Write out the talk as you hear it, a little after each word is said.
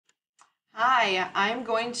Hi, I'm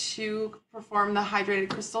going to perform the hydrated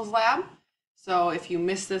crystals lab. So if you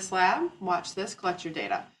missed this lab, watch this, collect your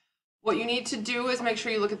data. What you need to do is make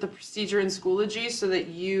sure you look at the procedure in Schoology so that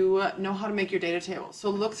you know how to make your data table. So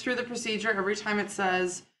look through the procedure every time it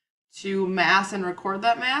says to mass and record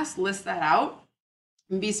that mass, list that out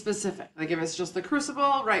and be specific. Like if it's just the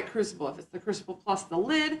crucible, write crucible. If it's the crucible plus the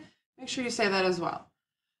lid, make sure you say that as well.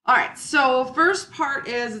 All right, so first part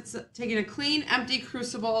is it's taking a clean, empty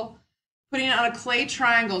crucible, putting it on a clay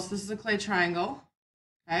triangle. So this is a clay triangle.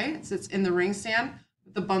 Okay, it sits in the ring stand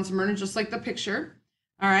with the Bunsen burner, just like the picture.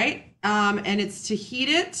 All right, and it's to heat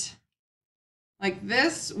it like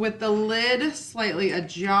this with the lid slightly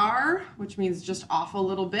ajar, which means just off a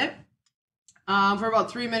little bit, for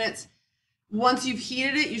about 3 minutes. Once you've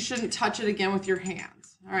heated it, you shouldn't touch it again with your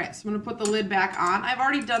hands. All right, so I'm gonna put the lid back on. I've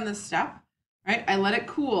already done this step, right? I let it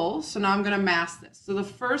cool, so now I'm gonna mass this. So the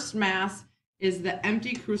first mass is the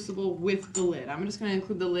empty crucible with the lid. I'm just gonna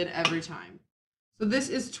include the lid every time. So this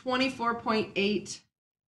is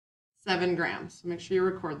 24.87 grams. So make sure you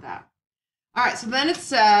record that. All right, so then it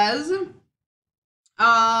says,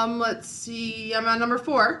 let's see, I'm on number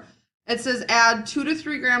 4. It says add 2 to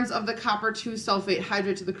 3 grams of the copper 2 sulfate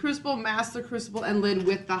hydrate to the crucible, mask the crucible and lid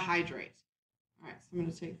with the hydrate. All right, so I'm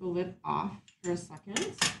gonna take the lid off for a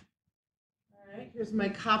second. All right, here's my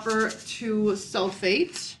copper 2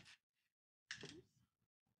 sulfate.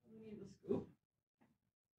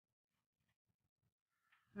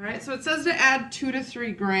 All right, so it says to add 2 to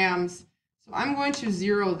 3 grams. So I'm going to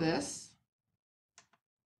zero this.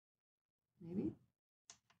 Maybe.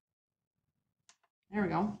 There we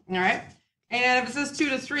go. All right. And if it says 2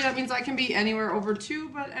 to 3, that means I can be anywhere over 2,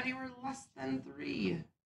 but anywhere less than 3.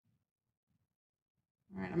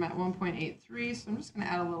 All right, I'm at 1.83, so I'm just going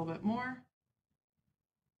to add a little bit more.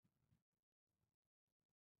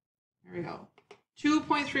 There we go.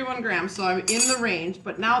 2.31 grams, so I'm in the range,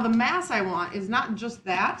 but now the mass I want is not just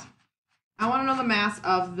that. I want to know the mass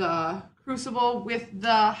of the crucible with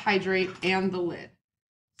the hydrate and the lid.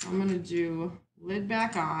 So I'm going to do lid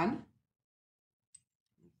back on,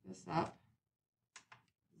 lift this up,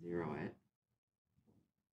 zero it.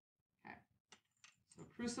 Okay, so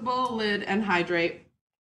crucible, lid, and hydrate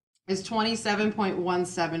is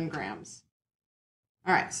 27.17 grams.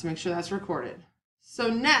 All right, so make sure that's recorded. So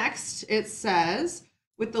next it says,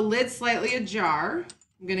 with the lid slightly ajar,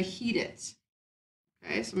 I'm going to heat it.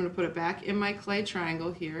 Okay, so I'm going to put it back in my clay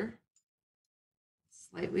triangle here.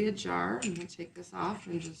 Slightly ajar. I'm going to take this off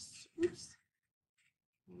and just, oops,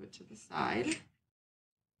 move it to the side.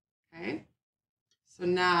 Okay, so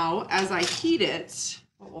now as I heat it,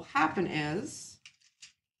 what will happen is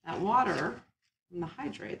that water from the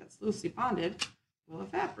hydrate that's loosely bonded will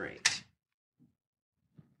evaporate.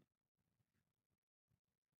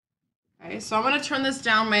 Okay, so I'm going to turn this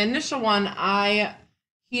down. My initial one, I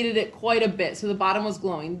heated it quite a bit, so the bottom was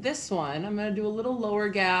glowing. This one, I'm going to do a little lower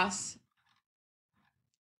gas,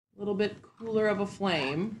 a little bit cooler of a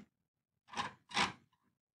flame.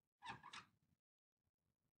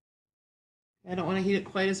 I don't want to heat it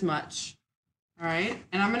quite as much. All right,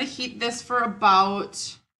 and I'm going to heat this for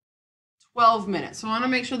about 12 minutes. So I want to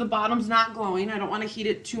make sure the bottom's not glowing. I don't want to heat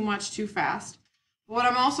it too much too fast. What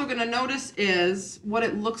I'm also going to notice is what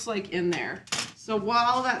it looks like in there. So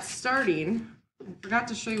while that's starting, I forgot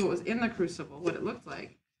to show you what was in the crucible, what it looked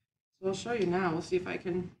like. So I'll show you now. We'll see if I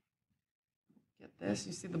can get this.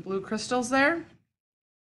 You see the blue crystals there?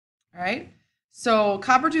 All right. So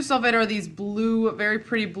copper 2 sulfate are these blue, very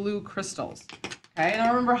pretty blue crystals. Okay. And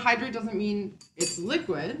remember, hydrate doesn't mean it's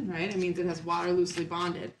liquid, right? It means it has water loosely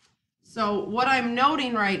bonded. So what I'm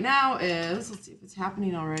noting right now is, let's see if it's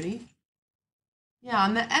happening already. Yeah,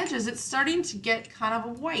 on the edges, it's starting to get kind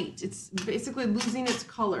of white. It's basically losing its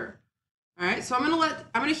color. All right, so I'm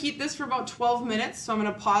gonna heat this for about 12 minutes. So I'm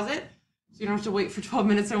gonna pause it, so you don't have to wait for 12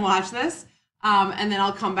 minutes and watch this. And then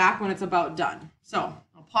I'll come back when it's about done. So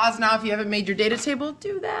I'll pause now. If you haven't made your data table,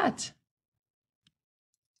 do that.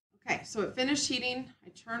 Okay, so it finished heating. I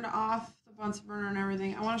turned off the Bunsen burner and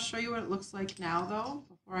everything. I want to show you what it looks like now, though,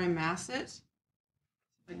 before I mass it.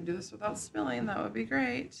 If I can do this without spilling, that would be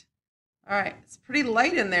great. All right, it's pretty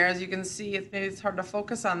light in there, as you can see. Maybe it's hard to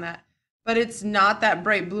focus on that, but it's not that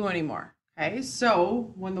bright blue anymore. Okay,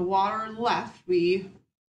 so when the water left, we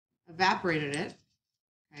evaporated it.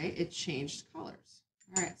 Okay, it changed colors.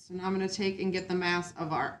 All right, so now I'm going to take and get the mass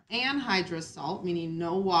of our anhydrous salt, meaning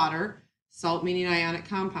no water, salt meaning ionic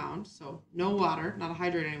compound, so no water, not a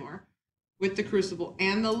hydrate anymore, with the crucible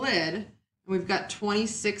and the lid, and we've got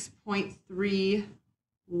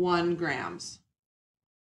 26.31 grams.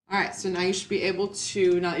 All right, so now you should be able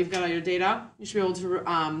to, now that you've got all your data, you should be able to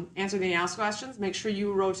answer the analysis questions. Make sure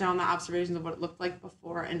you wrote down the observations of what it looked like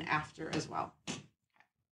before and after as well.